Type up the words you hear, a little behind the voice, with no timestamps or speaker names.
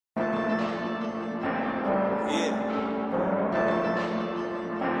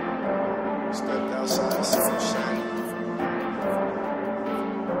It's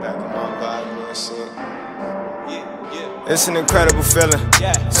an incredible feeling,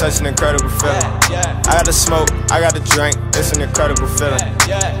 such an incredible feeling. I got to smoke, I got to drink, it's an incredible feeling.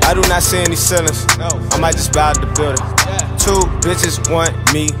 I do not see any ceilings, I might just buy the building. Two bitches want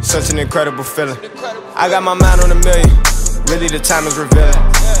me, such an incredible feeling. I got my mind on a million, really the time is revealing.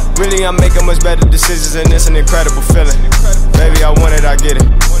 Really I'm making much better decisions and it's an incredible feeling. Baby, I want it, I get it.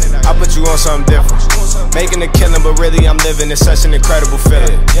 I put you on something different. Making a killing, but really I'm living. It's such an incredible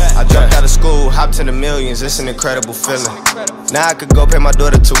feeling. I dropped out of school, hopped to the millions. It's an incredible feeling. Now I could go pay my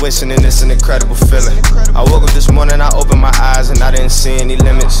daughter tuition and it's an incredible feeling. I woke up this morning, I opened my eyes and I didn't see any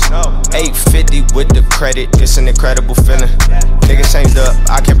limits. 850 with the credit, it's an incredible feeling. Niggas changed up,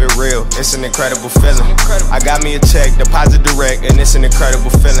 I kept it real. It's an incredible feeling. I got me a check, deposit direct, and it's an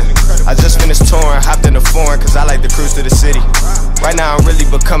incredible feeling. I just finished touring, hopped in the foreign, cause I like to cruise to the city. Right now I'm really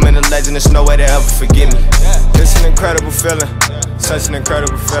becoming a legend, there's no way to ever forget me. It's an incredible feeling, such an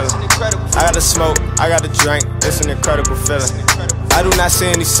incredible feeling. I got to smoke, I got to drink, it's an incredible feeling. I do not see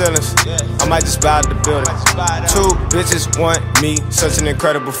any ceilings, I might just buy the building. Two bitches want me, such an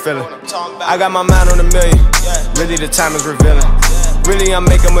incredible feeling. I got my mind on a million, really the time is revealing. Really I'm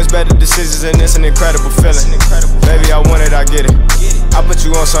making much better decisions and it's an incredible feeling. Baby, I want it, I get it. I put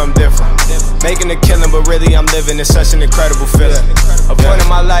you on something different. Making a killing, but really I'm living. It's such an incredible feeling. A point in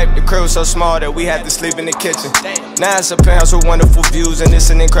my life, the crib was so small that we had to sleep in the kitchen. Now it's a penthouse with wonderful views and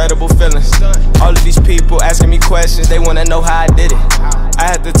it's an incredible feeling. All of these people asking me questions, they wanna know how I did it. I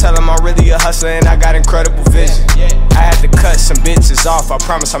had to tell them I'm really a hustler and I got incredible vision. I had to cut some bitches off, I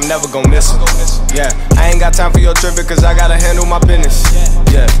promise I'm never gon' miss them. Yeah, I ain't got time for your tripping cause I gotta handle my business.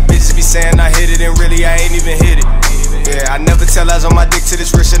 Yeah, bitches be saying I hit it and really I ain't even hit it. Yeah, I never tell lies on my dick to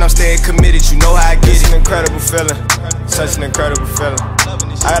this rich and I'm staying committed. You know how I get it. It's an incredible feeling, such an incredible feeling.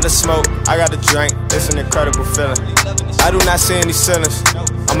 I got to smoke, I got to drink, it's an incredible feeling. I do not see any ceilings,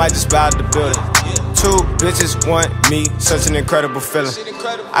 I might just buy the building. Two bitches want me, such an incredible feeling.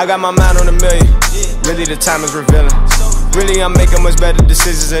 I got my mind on a million, really the time is revealing. Really I'm making much better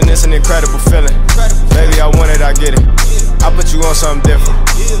decisions and it's an incredible feeling. Baby, I want it, I get it. I put you on something different.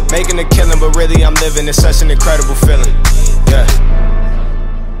 Making a killing, but really I'm living. It's such an incredible feeling. Yeah.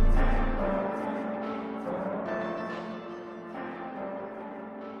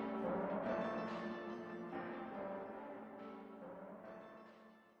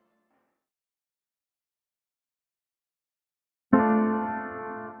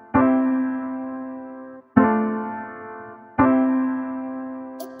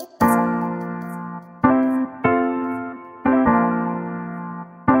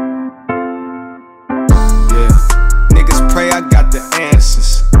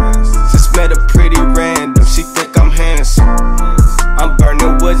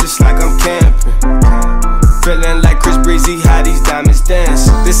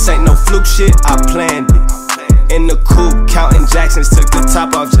 Shit, I planned it. In the coupe, counting Jacksons, took the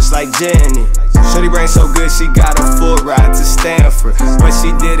top off just like Janet. Shorty brain so good, she got a full ride to Stanford. But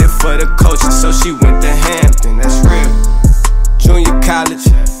she did it for the coaches, so she went to Hampton. That's real. Junior college,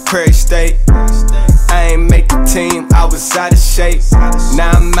 Prairie State. I ain't make the team, I was out of shape.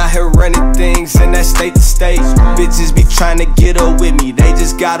 Now I'm out here running things in that state to state. Bitches be trying to get up with me, they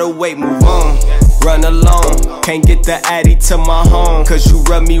just gotta wait, move on. Run alone, can't get the Addy to my home, cause you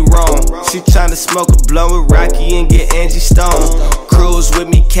rub me wrong. She tryna smoke a blunt with Rocky and get Angie Stone. Cruise with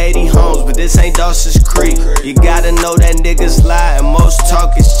me, Katie Holmes, but this ain't Dawson's Creek. You gotta know that niggas lie and most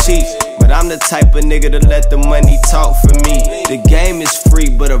talk is cheap. But I'm the type of nigga to let the money talk for me. The game is free,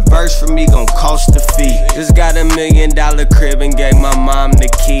 but a verse for me gon' cost a fee. Just got $1 million crib and gave my mom the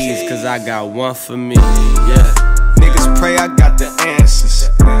keys, cause I got one for me, yeah. Niggas pray I got the answers.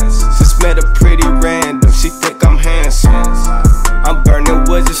 Just met a pretty random, she think I'm handsome. I'm burning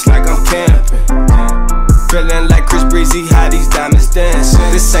wood just like I'm camping. Feeling like Chris Breezy, how these diamonds dancing.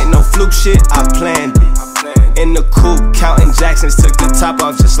 This ain't no fluke shit, I planned it. In the coupe, counting Jacksons, took the top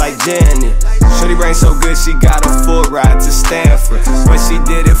off just like Janet. Shorty brain so good, she got a full ride to Stanford. But she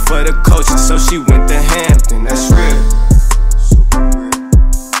did it for the coaches, so she went to Hampton. That's real.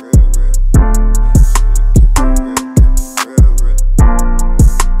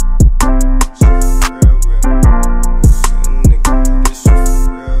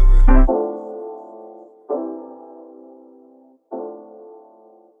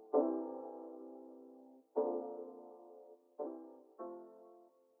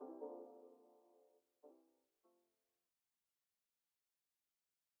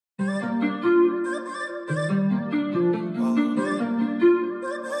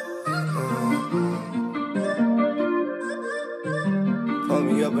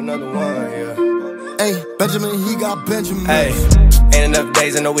 Another one, yeah. Hey, Benjamin, he got Benjamin. Hey, ain't enough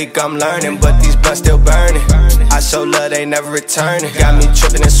days in a week I'm learning, but these blunts still burning. I show love, they never returning. Got me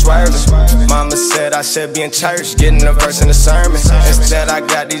tripping and swerving. Mama said I should be in church, getting a verse in the sermon. Instead, I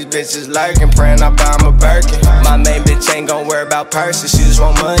got these bitches lurking, praying I buy 'em a Birkin. My main bitch ain't gon' worry about purses, she just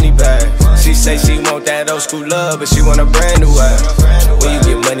want money back. She say she want that old school love, but she want a brand new ass. When you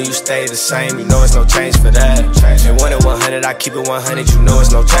get money, you stay the same, you know it's no change for that. And 1 at 100, I keep it 100, you know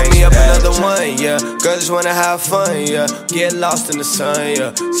it's no change. Call me up another one, yeah. Girls just wanna have fun, yeah. Get lost in the sun,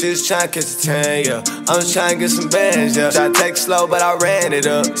 yeah. She just tryna catch a 10, yeah. I'm just tryna get some bands, yeah. Try to take slow, but I ran it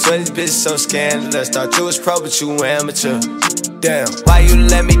up. Swear these bitches so scandalous. Thought you was pro, but you amateur. Damn, why you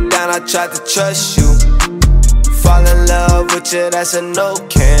let me down? I tried to trust you. Fall in love with you, that's a no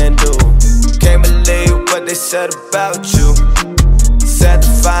can do. Can't believe what they said about you. Sad to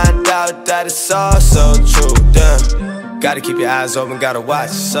find out that it's all so true. Damn, gotta keep your eyes open, gotta watch.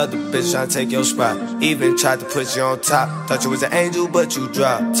 This other bitch tryna take your spot. Even tried to put you on top. Thought you was an angel, but you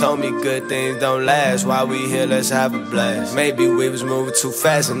dropped. Told me good things don't last. While we here, let's have a blast. Maybe we was moving too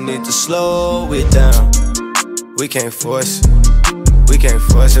fast and need to slow it down. We can't force it. We can't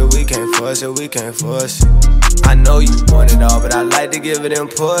force it, we can't force it, we can't force it. I know you want it all, but I like to give it in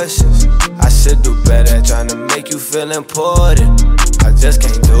portions. I should do better at trying to make you feel important. I just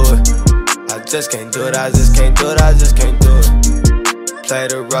can't do it. I just can't do it, I just can't do it, I just can't do it. Play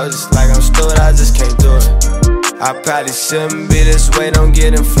the roses like I'm stupid, I just can't do it. I probably shouldn't be this way, don't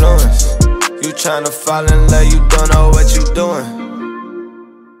get influenced. You tryna fall in love, you don't know what you doing.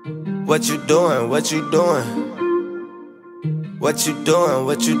 What you doing, what you doing? What you doing,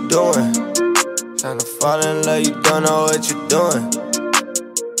 what you doing? Tryna fall in love, you don't know what you doing.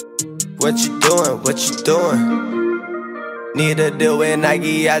 What you doing, what you doing? Need a deal with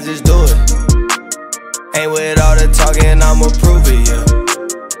Nike, I just do it. Ain't with all the talking, I'ma prove it, yeah.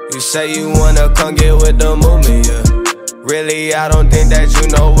 You say you wanna come get with the movement, yeah. Really, I don't think that you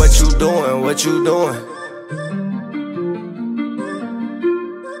know what you doing, what you doing.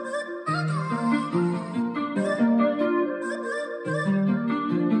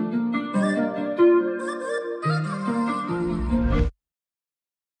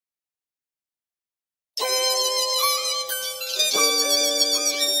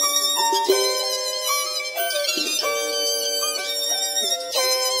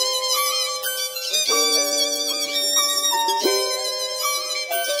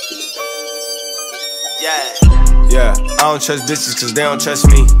 Yeah, I don't trust bitches cause they don't trust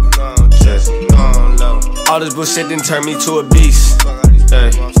me. All this bullshit didn't turn me to a beast.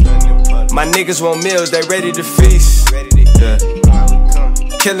 Hey. My niggas want meals, they ready to feast. Yeah.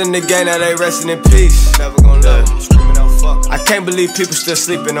 Killing the game, now they resting in peace. I can't believe people still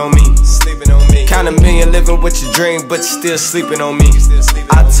sleeping on me. Count a million living with your dream, but still sleeping on me.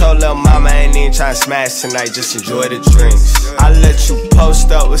 I told lil' mama I ain't even tryna smash tonight, just enjoy the drinks. I let you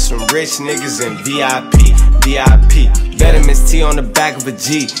post up with some rich niggas in VIP. Betterment's T on the back of a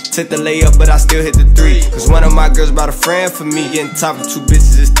G. Took the layup, but I still hit the 3. Cause one of my girls brought a friend for me. Getting top of 2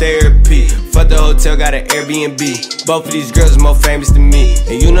 bitches is therapy. Fuck the hotel, got an Airbnb. Both of these girls are more famous than me.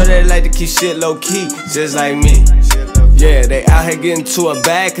 And you know they like to keep shit low key, just like me. Yeah, they out here getting to a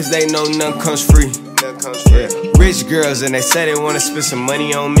bag cause they know none comes free. Yeah. Rich girls and they say they wanna spend some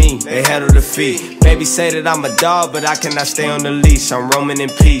money on me. They handle the fee. Baby say that I'm a dog, but I cannot stay on the leash. I'm roaming in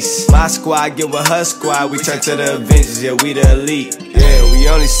peace. My squad get with her squad. We turn to the Avengers, yeah, we the elite. Yeah, we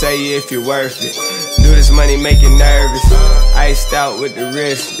only say it if you're worth it. Do this money make you nervous. Iced out with the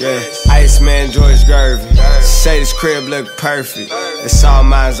wrist, yeah. Iceman George Gervin. Say this crib look perfect. It's all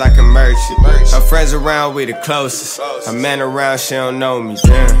mine like a merchant. Her friends around, we the closest. Her man around, she don't know me,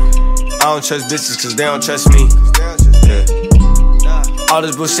 damn. I don't trust bitches cause they don't trust me. Yeah. All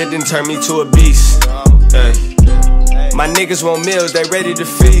this bullshit didn't turn me to a beast. Yeah. My niggas want meals, they ready to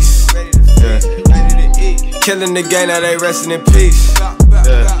feast. Yeah. Killing the game, now they resting in peace.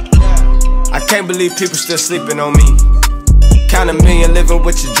 Yeah. I can't believe people still sleeping on me. Count a million living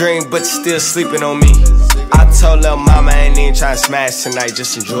with your dream, but still sleeping on me. I told lil' mama I ain't even tryna smash tonight,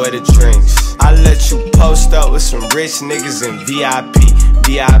 just enjoy the drinks. I let you post up with some rich niggas in VIP.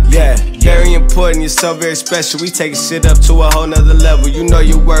 Yeah, very important, you're so very special. We taking shit up to a whole nother level. You know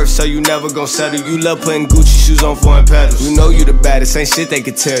your worth, so you never gon' settle. You love putting Gucci shoes on foreign pedals. You know you the baddest, ain't shit they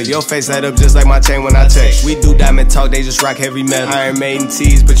could tell. Your face light up just like my chain when I text. We do diamond talk, they just rock heavy metal. Iron Maiden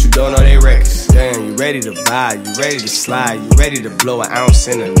tees, but you don't know they wrecks. Damn, you ready to buy, you ready to slide, you ready to blow an ounce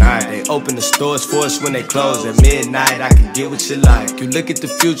in a night. They open the stores for us when they close at midnight. I can get what you like. You look at the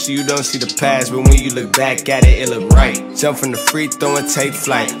future, you don't see the past, but when you look back at it, it look right. Jump from the free throw and take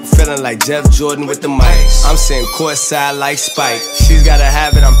flight. Feeling like Jeff Jordan with the mic. I'm sitting courtside like Spike. She's got a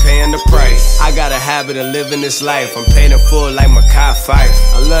habit, I'm paying the price. I got a habit of living this life. I'm paid in full like Makai Fife.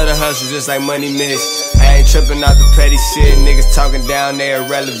 I love the hustle just like Money Miss. I ain't tripping out the petty shit. Niggas talking down, they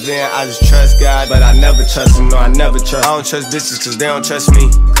irrelevant. I just trust God, but I never trust him. No, I never trust. I don't trust bitches cause they don't trust me.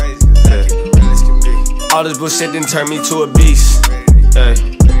 All this bullshit didn't turn me to a beast.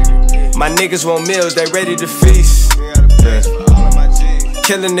 My niggas want meals, they ready to feast.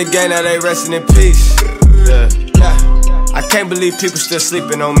 Killing the game, now they resting in peace. I can't believe people still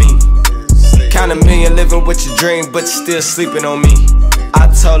sleeping on me. Count a million living with your dream, but you still sleeping on me. I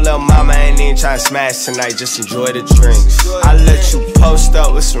told lil' mama I ain't even tryna smash tonight, just enjoy the drinks. I let you post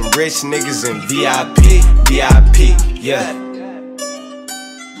up with some rich niggas in VIP, yeah.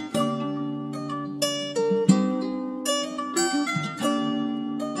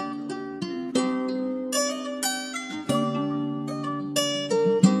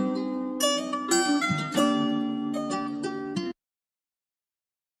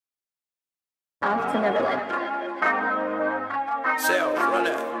 Off to Neverland. Sell, run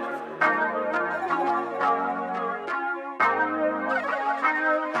it.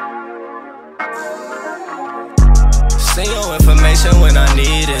 Send your information when I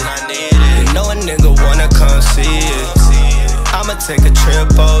need it. You know a nigga wanna come see it. I'ma take a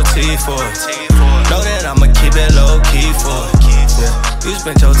trip OT for it. Know that I'ma keep it low key for it. You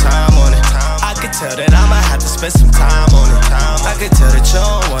spent your time on it. I could tell that I'ma have to spend some time on it. I could tell that you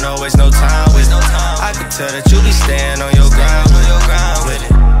don't wanna waste no time with it. I could tell that you be staying on your grind with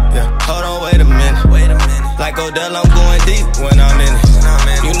it. Yeah, hold on, wait a minute. Like Odell, I'm going deep when I'm in it.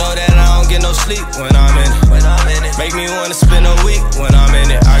 You know that I don't get no sleep when I'm in it. Make me wanna spend a week when I'm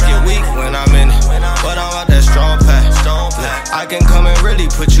in it. I get weak when I'm in it, but I'm out that strong path. Yeah, I can come and really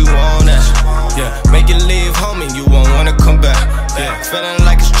put you on that. Yeah, make you leave, homie, you won't wanna come back. Yeah, feeling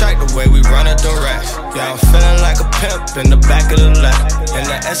like it's track the way we run at the racks. Yeah, I'm feeling like a pimp in the back of the lap. And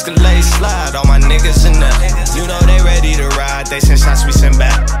the Escalade slide, all my niggas in that. You know they ready to ride, they send shots, we send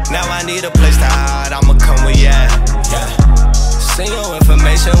back. Now I need a place to hide, I'ma come where you at. Yeah, send your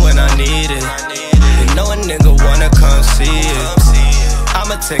information when I need it. You know a nigga wanna come see it.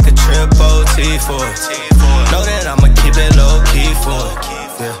 I'ma take a trip OT for it. Know that I'ma keep it low key for it.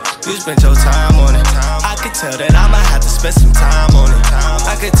 Yeah, you spent your time on it. I could tell that I'ma have to spend some time on it.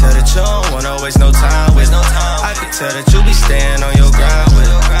 I could tell that you don't wanna waste no time with it. I could tell that you be staying on your grind with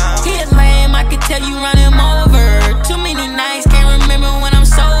it. Hit lame, I could tell you run him over. Too many nights, can't remember when I'm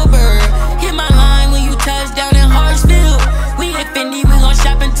sober. Hit my line when you touch down in Hartsville. We hit Fendi, we gon'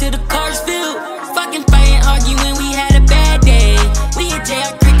 shop into the Carsville. Fucking fighting, arguing, we had a bad day. We hit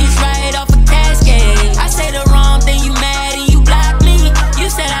JR Crickets right off a Cascade. I say the wrong thing, you mad and you block me.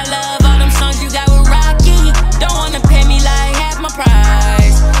 You said I love all them songs you got with Rockie. Don't wanna pay me like half my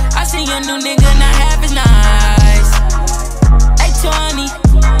price. I see your new nigga, not half as nice. Hey, 20,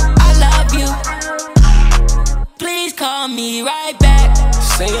 I love you. Please call me right back.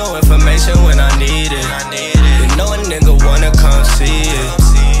 Send your information when I need it. You know a nigga wanna come see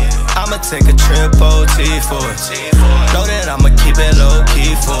it. I'ma take a trip OT for it. Know that I'ma keep it low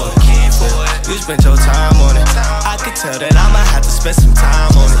key for it. You spent your time on it. I could tell that I'ma have to spend some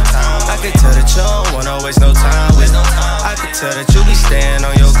time on it. I could tell that you don't wanna waste no time with it. I could tell that you be staying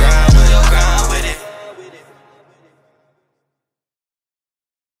on your grind with it.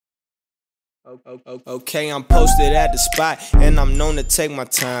 Okay, I'm posted at the spot, and I'm known to take my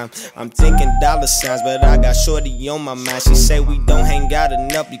time. I'm thinking dollar signs, but I got shorty on my mind. She say we don't hang out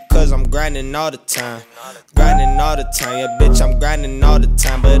enough because I'm grinding all the time. Yeah, bitch, I'm grinding all the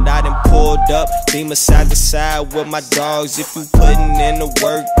time. But I done pulled up, beamer side to side with my dogs. If you putting in the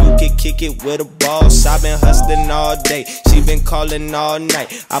work, you can kick it with a boss. I been hustling all day, she been calling all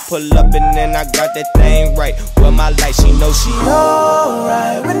night. I pull up and then I got that thing right. With my light, she know she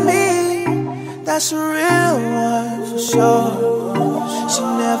alright with me. That's a real one for sure. She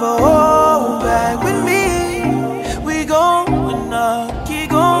never hold back with me. We going up, keep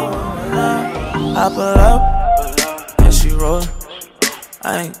going up. I pull up, and she roll.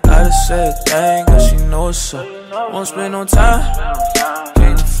 I ain't gotta say a thing, cause she knows so. Won't spend no time,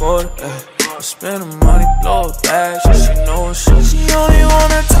 can't afford it. Spend the money, blow it back, she knows so. She only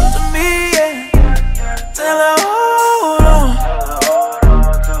wanna talk to me, yeah. Tell her hold on.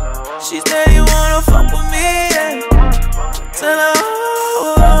 She steady wanna fuck with me, yeah. Tell her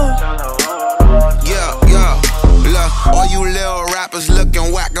hold on. Yeah, look, all you little rappers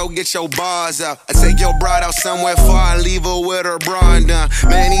looking whack. whack, go get your bars up. I take your bride out somewhere far and leave her with her bra undone.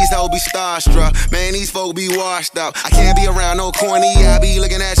 Man, these hoes be starstruck. Man, these folk be washed up. I can't be around no corny. I be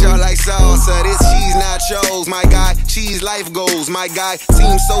looking at y'all like salsa. This cheese nachos, my guy. Cheese life goals, my guy.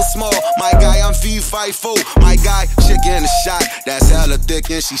 Team so small, my guy. I'm fee fight full, my guy. Chicken a shot, that's hella thick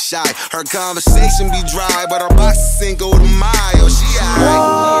and she shy. Her conversation be dry, but her box is Cinco de Mayo. She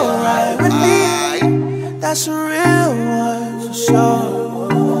alright with me. That's a real one for sure.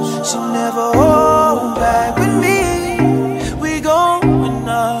 She never hold back with me. We going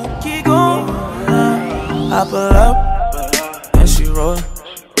up, keep going up. I pull up and she roll.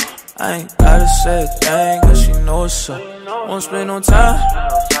 I ain't gotta say a thing, cause she knows so. Won't spend no time,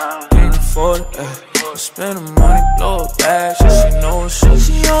 can't afford it. Spend the money, blow it back, so she knows so.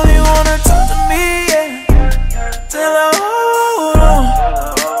 She only wanna talk to me, yeah. Tell her hold on.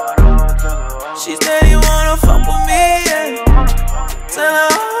 She steady wanna fuck with me, yeah. Tell her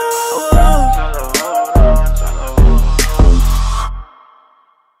hold on.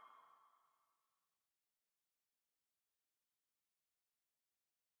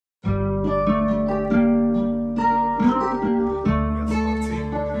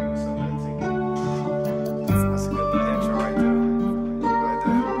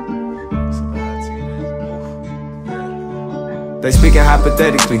 They speaking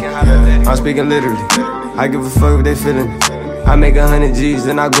hypothetically, I'm speaking literally. I give a fuck if they feeling it. I make 100 G's,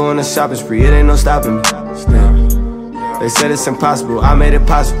 then I go on a shopping spree. It ain't no stopping me. They said it's impossible, I made it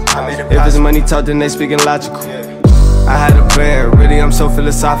possible. If it's money talk, then they speaking logical. I had a plan, really I'm so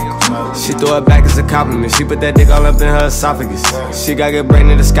philosophical. She throw it back as a compliment. She put that dick all up in her esophagus. She got good brain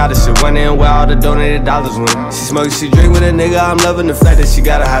in the scholarship. Wondering where all the donated dollars went. She smoke, she drink with a nigga. I'm loving the fact that she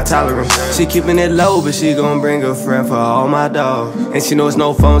got a high tolerance. She keeping it low, but she gon' bring a friend for all my dogs. And she knows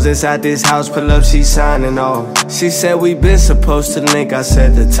no phones inside this house. Pull up, she signing off. She said we been supposed to link. I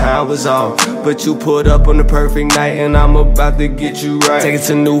said the time was off, but you pulled up on the perfect night, and I'm about to get you right. Take it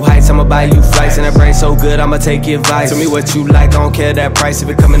to new heights, I'ma buy you flights. And that brain so good, I'ma take your advice. Tell me what you like, I don't care that price. If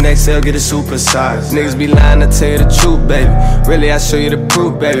it come in XL, get a super size. Niggas be lying to tell you the truth, baby. Really, I show you the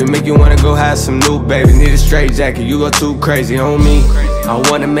proof, baby. Make you wanna go have some new, baby. Need a straight jacket, you go too crazy on me. I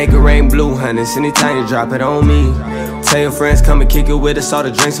wanna make it rain blue, honey. Anytime you drop it on me. Tell your friends come and kick it with us. All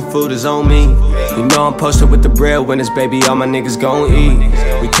the drinks and food is on me. You know I'm posted with the breadwinners, baby. All my niggas gon'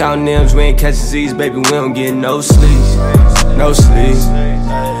 eat. We countin' M's, we ain't catchin' Z's, baby. We don't get no sleep, no sleep.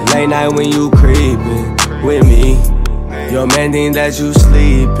 Late night when you creepin' with me. Your man think that you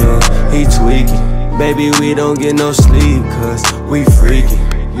sleepin', he tweaking. Baby, we don't get no sleep, cause we freaking.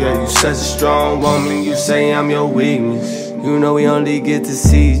 Yeah, you such a strong woman, you say I'm your weakness. You know we only get to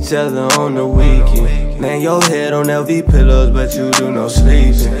see each other on the weekend. Man, your head on LV pillows, but you do no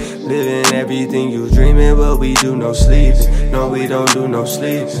sleeping. Living everything you dreaming, but we do no sleeping. No, we don't do no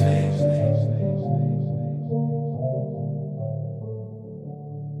sleeping.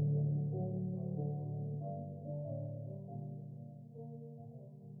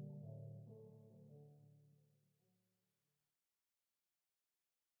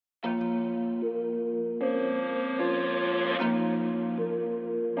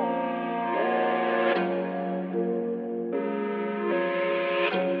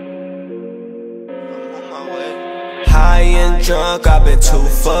 Drunk, I've been too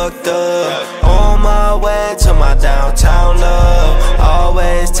fucked up. On my way to my downtown love.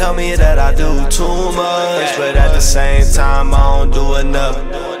 Always tell me that I do too much, but at the same time I don't do enough.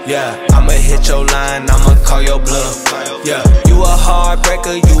 Yeah, I'ma hit your line, I'ma call your bluff. Yeah, you a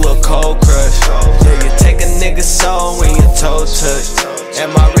heartbreaker, you a cold crush. Yeah, you take a nigga's soul when your toe touch.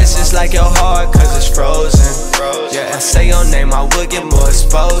 And my wrist is like your heart cause it's frozen. Yeah, and say your name, I would get more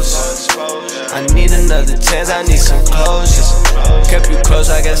exposure. I need another chance, I need some closure. Kept you close,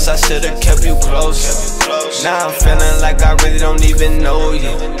 I guess I should've kept you closer. Now I'm feeling like I really don't even know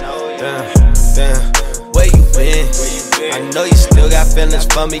you. Damn, where you been? I know you still got feelings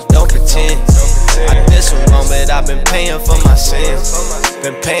for me, don't pretend. I did some wrong, but I've been paying for my sins.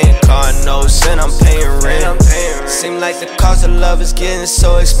 Been paying car notes and I'm paying rent. Seem like the cost of love is getting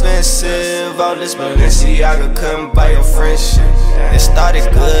so expensive. All this Balenciaga couldn't buy your friendship. It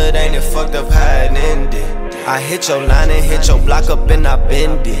started good, ain't it fucked up how it ended. I hit your line and hit your block up and I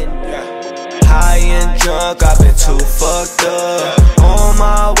bend it. High and drunk, I've been too fucked up. On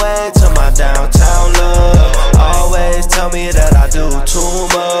my way to my downtown love. Always tell me that I do too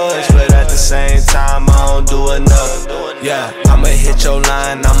much, but at the same time I don't do enough. Yeah, I'ma hit your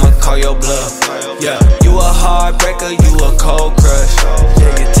line, I'ma call your bluff. Yeah, you a heartbreaker, you a cold crush.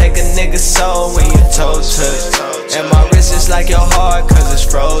 Yeah, you take a nigga's soul when your toe touch. And my wrist is like your heart cause it's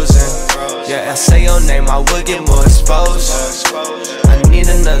frozen. Yeah, I say your name, I would get more exposed. I need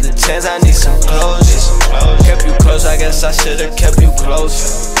another chance, I need some closure. Kept you close, I guess I should've kept you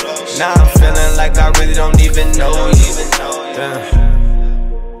closer. Now I'm feeling like I really don't even know you. Damn.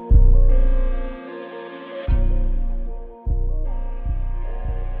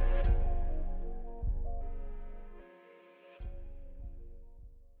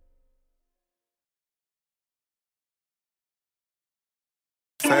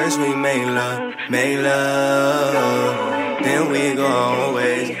 First we make love, then we go our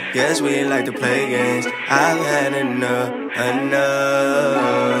ways. Guess we like to play games. I've had enough.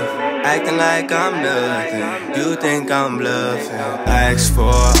 Acting like I'm nothing, you think I'm bluffing. Asked for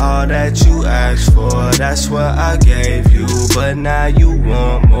all that you asked for, that's what I gave you. But now you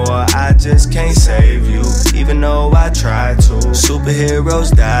want more, I just can't save you. Even though I tried to,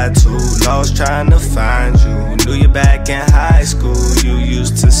 superheroes died too. Lost trying to find you, knew you back in high school. You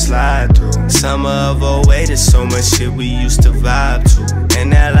used to slide through summer of 08, there's so much shit we used to vibe to.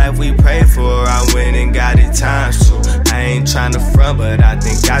 And that life we prayed for, I went and got it times two. I ain't tryna front, but I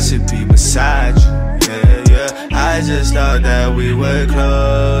think I should be beside you. Yeah, I just thought that we were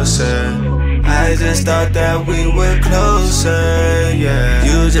closer. I just thought that we were closer, yeah.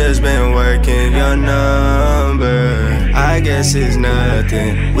 You just been working your number. I guess it's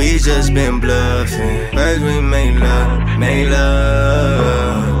nothing, we just been bluffing. First we make love,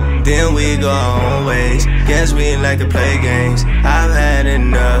 then we go our own ways. Guess we like to play games. I've had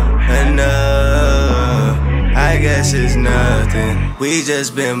enough. I guess it's nothing, we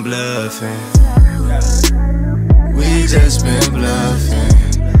just been bluffing. We just been bluffing.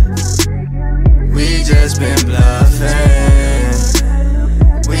 We just been bluffing.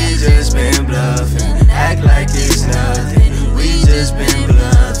 We just been bluffing. Act like it's nothing, we just been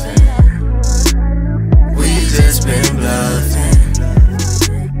bluffing. We just been bluffing.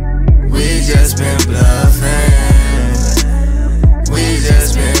 We just been bluffing. We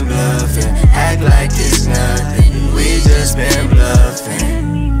just been bluffing. Act like it's nothing, we just been bluffing.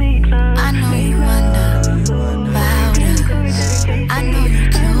 I know you wonder about us. I know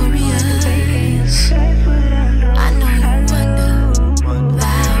you're curious. I know you wonder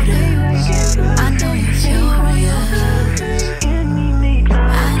about us. I know you're furious.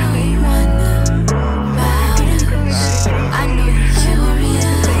 I know you wonder about us. I know you're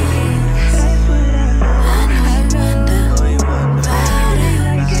curious. I know you wonder about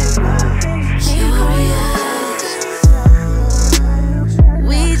us. Curious.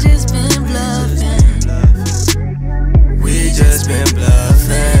 We just been bluffing. We just been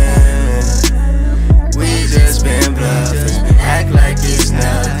bluffing. We just been bluffing. Act like it's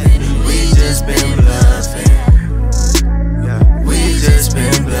nothing, we just been bluffing. We just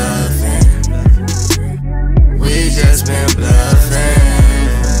been bluffing. We just been bluffing.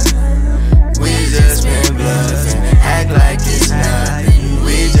 We just been bluffing. Act like it's nothing,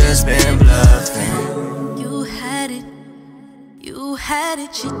 we just been bluffing. You had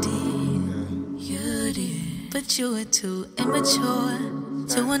it, you did. But you were too immature,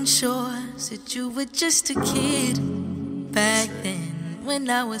 too unsure. Said you were just a kid back then, when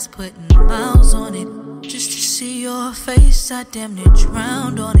I was putting miles on it. Just to see your face, I damn near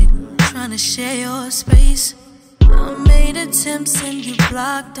drowned on it. Trying to share your space, I made attempts and you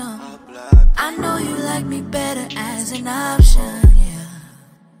blocked them. I know you like me better as an option, yeah.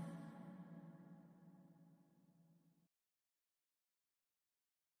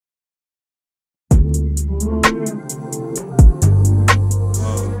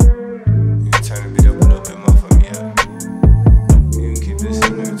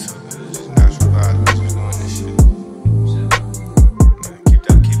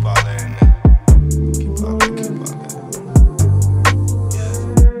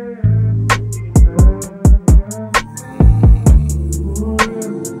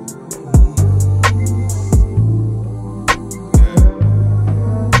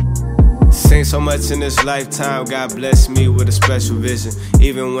 So much in this lifetime, God blessed me with a special vision.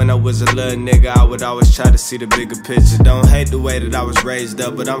 Even when I was a little nigga, I would always try to see the bigger picture. Don't hate the way that I was raised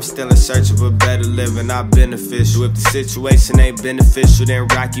up, but I'm still in search of a better living. I'm beneficial. If the situation ain't beneficial, then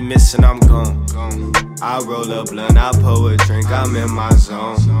Rockie missing, I'm gone. I roll a blunt, I pour a drink, I'm in my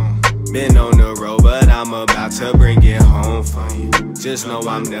zone. Been on the road, but I'm about to bring it home for you. Just know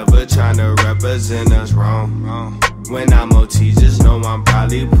I'm never trying to represent us wrong. When I'm OT, just know I'm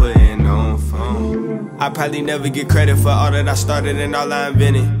probably putting on fun. I probably never get credit for all that I started and all I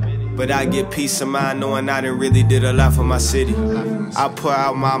invented, but I get peace of mind knowing I done really did a lot for my city. I pour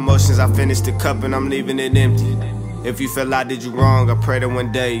out my emotions, I finish the cup and I'm leaving it empty. If you feel I did you wrong, I pray that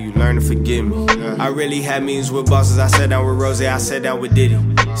one day you learn to forgive me. I really had meetings with bosses, I sat down with Rose, I sat down with Diddy.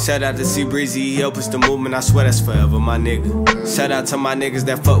 Shout out to C Breezy, he helped us the movement, I swear that's forever, my nigga. Shout out to my niggas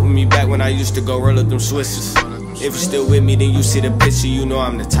that fuck with me back when I used to go roll up them Swisses. If you still with me, then you see the picture, you know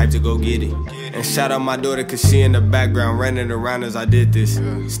I'm the type to go get it. And shout out my daughter, cause she in the background running around as I did this.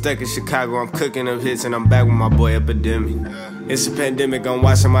 Stuck in Chicago, I'm cooking up hits, and I'm back with my boy Epidemic. It's a pandemic, I'm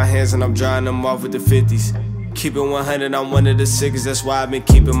washing my hands and I'm drying them off with the 50s. Keep it 100, I'm one of the sickest, that's why I've been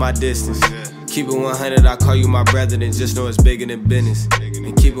keeping my distance. Keep it 100, I call you my brother, and just know it's bigger than business.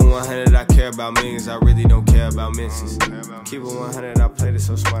 And keep it 100, I care about millions, I really don't care about mentions. Keep it 100, I played it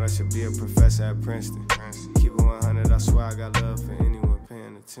so smart, I should be a professor at Princeton. Keep it 100, I swear I got love for anyone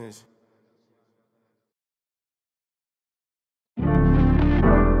paying attention.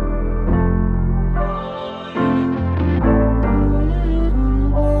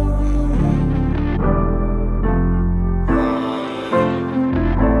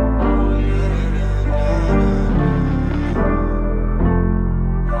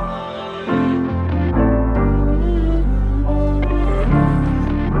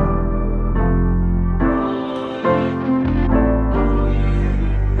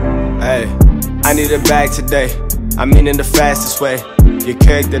 I need a bag today, I mean in the fastest way. Your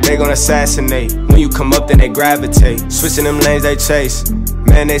character, they gon' assassinate. When you come up, then they gravitate. Switching them lanes, they chase.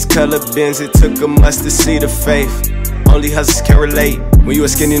 Mayonnaise colored Benz, it took a must to see the faith. Only hustlers can relate. When you a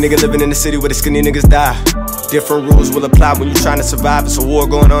skinny nigga living in the city where the skinny niggas die. Different rules will apply when you trying to survive. It's a war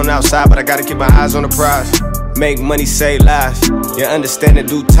going on outside, but I gotta keep my eyes on the prize. Make money, save lives. You understand in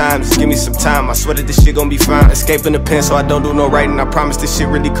due time, just give me some time. I swear that this shit gon' be fine. Escaping the pen so I don't do no writing. I promise this shit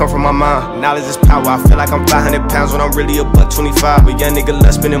really come from my mind. Knowledge is power, I feel like I'm 500 pounds when I'm really a $125. But young nigga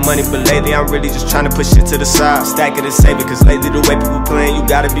love spending money, but lately I'm really just trying to push shit to the side. Stack it and save it, cause lately the way people playing, you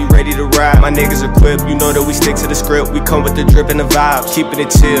gotta be ready to ride. My niggas equipped, you know that we stick to the script. We come with the drip and the vibes, keeping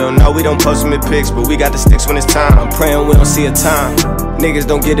it chill. No, we don't post them in pics, but we got the sticks when it's time. I'm praying we don't see a time. Niggas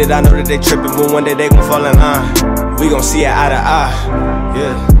don't get it, I know that they tripping, but one day they gon' fall in line. We gon' see it eye to eye,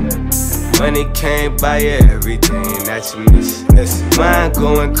 yeah. Money can't buy you everything that you miss. Mind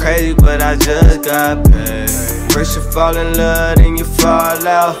going crazy, but I just got paid. First you fall in love, then you fall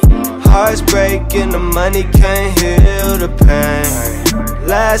out. Hearts break and the money can't heal the pain.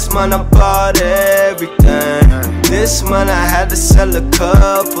 Last month I bought everything. This month I had to sell a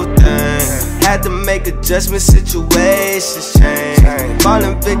couple things. Had to make adjustments, situations change.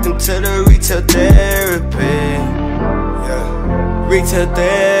 Falling victim to the retail therapy. Retail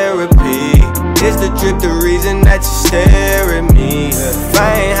therapy is the drip, the reason that you stare at me. If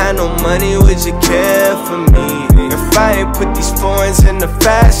I ain't had no money, would you care for me? If I ain't put these foreigns in the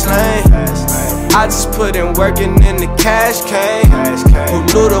fast lane, I just put in working in the cash cane. Who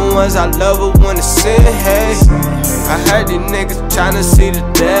knew the ones I love would wanna sin, hey? I heard these niggas tryna see the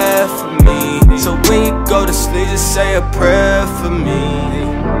death of me. So when you go to sleep, just say a prayer for me.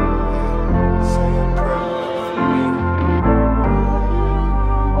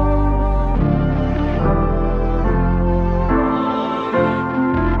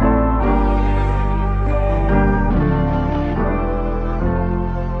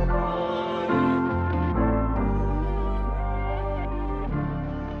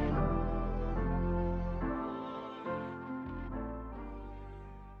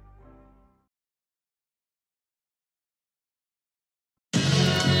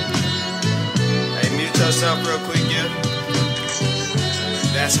 Yourself real quick, yeah.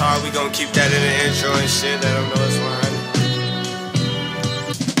 That's hard, we gon' keep that in the intro and shit. Let them know it's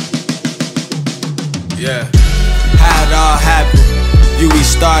 100. Yeah. How it all happened? UE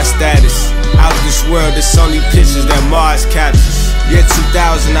star status. Out this world, it's only pictures that Mars captures. Year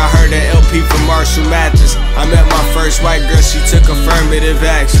 2000, I heard an LP from Marshall Mathers. I met my first white girl, she took affirmative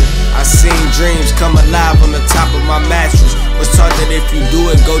action. I seen dreams come alive on the top of my mattress. Was taught that if you do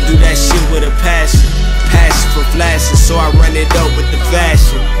it, go do that shit with a passion. Passion for flashing, so I run it up with the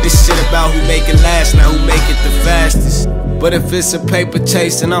fashion. This shit about who make it last, not who make it the fastest. But if it's a paper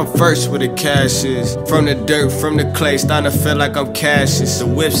chase, then I'm first where the cash is. From the dirt, from the clay, starting to feel like I'm cashless. The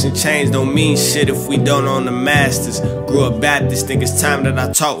whips and chains don't mean shit if we don't own the masters. Grew up Baptist, think it's time that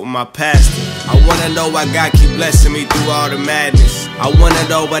I talk with my pastor. I wanna know why God keep blessing me through all the madness. I wanna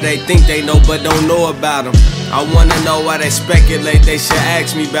know why they think they know but don't know about them. I wanna know why they speculate, they should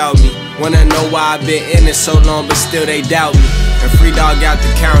ask me about me. Wanna know why I've been in it so long but still they doubt me. And free dog out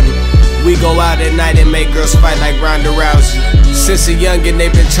the county. We go out at night and make girls fight like Ronda Rousey. Since a youngin' they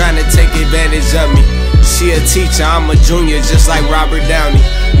been trying to take advantage of me. She a teacher, I'm a junior just like Robert Downey.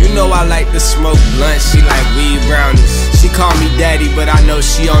 You know I like to smoke blunt, she like weed brownies. She call me daddy, but I know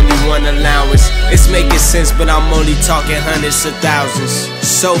she only want allowance. It's making sense, but I'm only talking hundreds of thousands.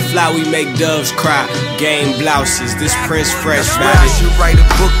 So fly, we make doves cry. Game blouses, this Prince Fresh, I should write a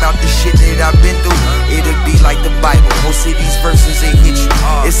book about the shit that I've been through. It'll be like the Bible, most of these verses they hit you.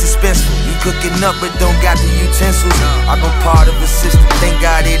 It's suspenseful, you cooking up but don't got the utensils. I've been part of a system, thank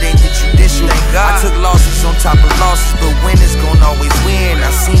God it ain't the judicial. I took losses on top of losses, but winners gon' always win. I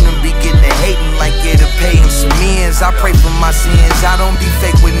seen them be getting to hating like it'll pay them some ends. I pray for my sins, I don't be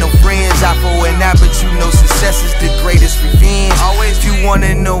fake with no friends. I for an eye, but you know success is the greatest revenge. If you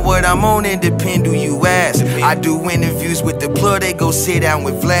wanna know what I'm on, it depend who you ask. I do interviews with the plug, they go sit down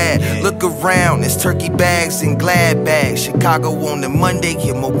with Vlad. Look around, it's turkey bags and glad bags. Chicago on the Monday,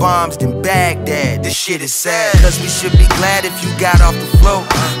 hit more bombs than Baghdad. This shit is sad, cause we should be glad if you got off the floor.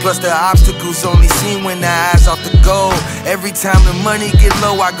 Plus the obstacles only seen when the eyes off the goal. Every time the money get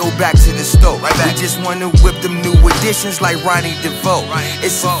low, I go back to the stove. We just wanna whip them new editions like Ronnie DeVoe.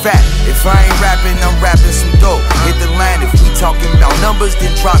 It's a fact, if I ain't rapping, I'm rapping some dope. Hit the line, if we talking about numbers,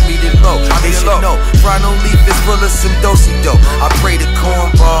 then drop me the low. They should know, Frono leaf is full of some do-si-do. I pray the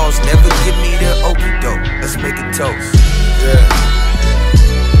cornballs never give me the okie doke. Let's make a toast. Yeah,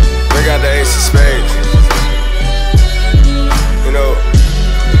 bring out the ace of spades. You know,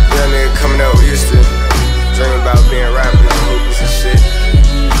 young nigga coming up, we used to dream about being rappers and hoopies and shit.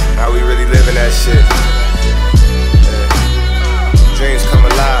 Now we really living that shit. Yeah. Dreams come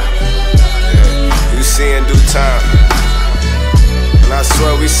alive. Yeah. You see in due time. And I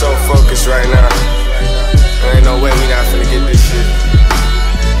swear we so focused right now. There ain't no way we not finna get this shit.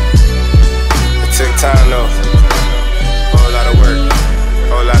 It took time though. Whole lot of work,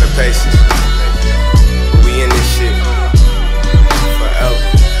 whole lot of patience. But we in this shit forever.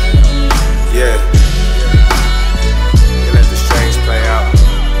 Yeah. You let the strings play out.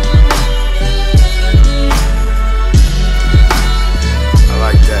 I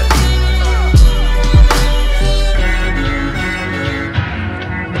like that.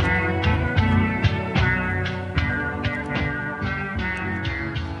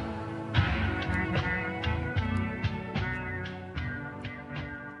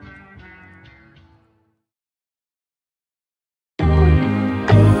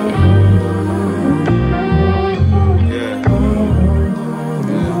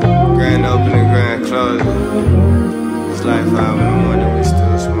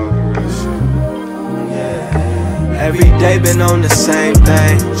 They been on the same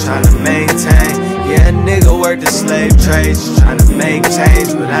thing, tryna maintain. Yeah, a nigga work the slave trades, tryna make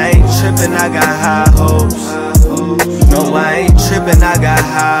change. But I ain't trippin', I got high hopes. No, I ain't trippin', I got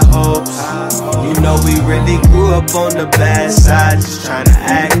high hopes. You know we really grew up on the bad side, just tryna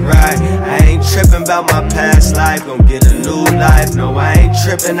act right. I ain't trippin' about my past life, gon' get a new life. No, I ain't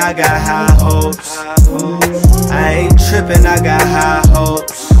trippin', I got high hopes. I ain't trippin', I got high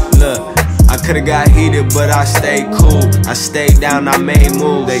hopes. Look, I could've got heated, but I stayed cool. I stayed down, I made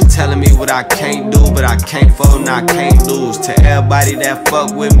moves. They telling me what I can't do, but I can't fold and I can't lose. To everybody that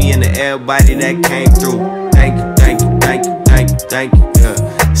fuck with me and to everybody that came through, thank you, thank you, thank you, thank you, thank you,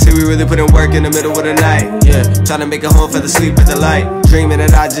 yeah. See, we really put in work in the middle of the night, yeah. Trying to make a home for the sleep at the light. Dreaming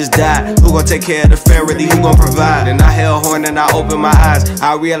that I just died. Who gon' take care of the family? Who gon' provide? And I held horn and I opened my eyes.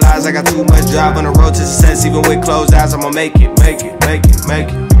 I realized I got too much drive on the road to success. Even with closed eyes, I'ma make it, make it, make it,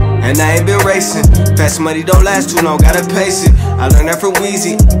 make it. And I ain't been racing. Fast money don't last too long, gotta pace it. I learned that from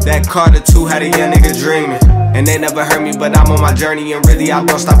Weezy. That Carter 2 had a young nigga dreaming. And they never heard me, but I'm on my journey. And really, I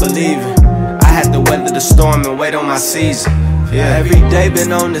won't stop believing. I had to weather the storm and wait on my season. Yeah, every day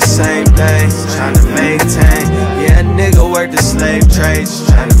been on the same thing, tryna maintain. Yeah, a nigga work the slave trades,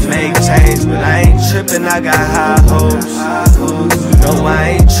 tryna make change. But I ain't trippin', I got high hopes. No,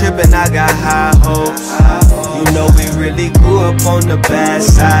 I ain't trippin', I got high hopes. You know we really grew up on the bad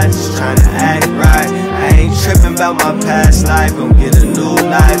side, just tryna act right. I ain't trippin' about my past life, gon' get a new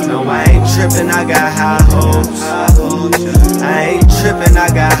life. No, I ain't trippin', I got high hopes. I ain't trippin', I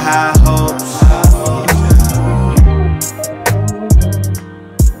got high hopes.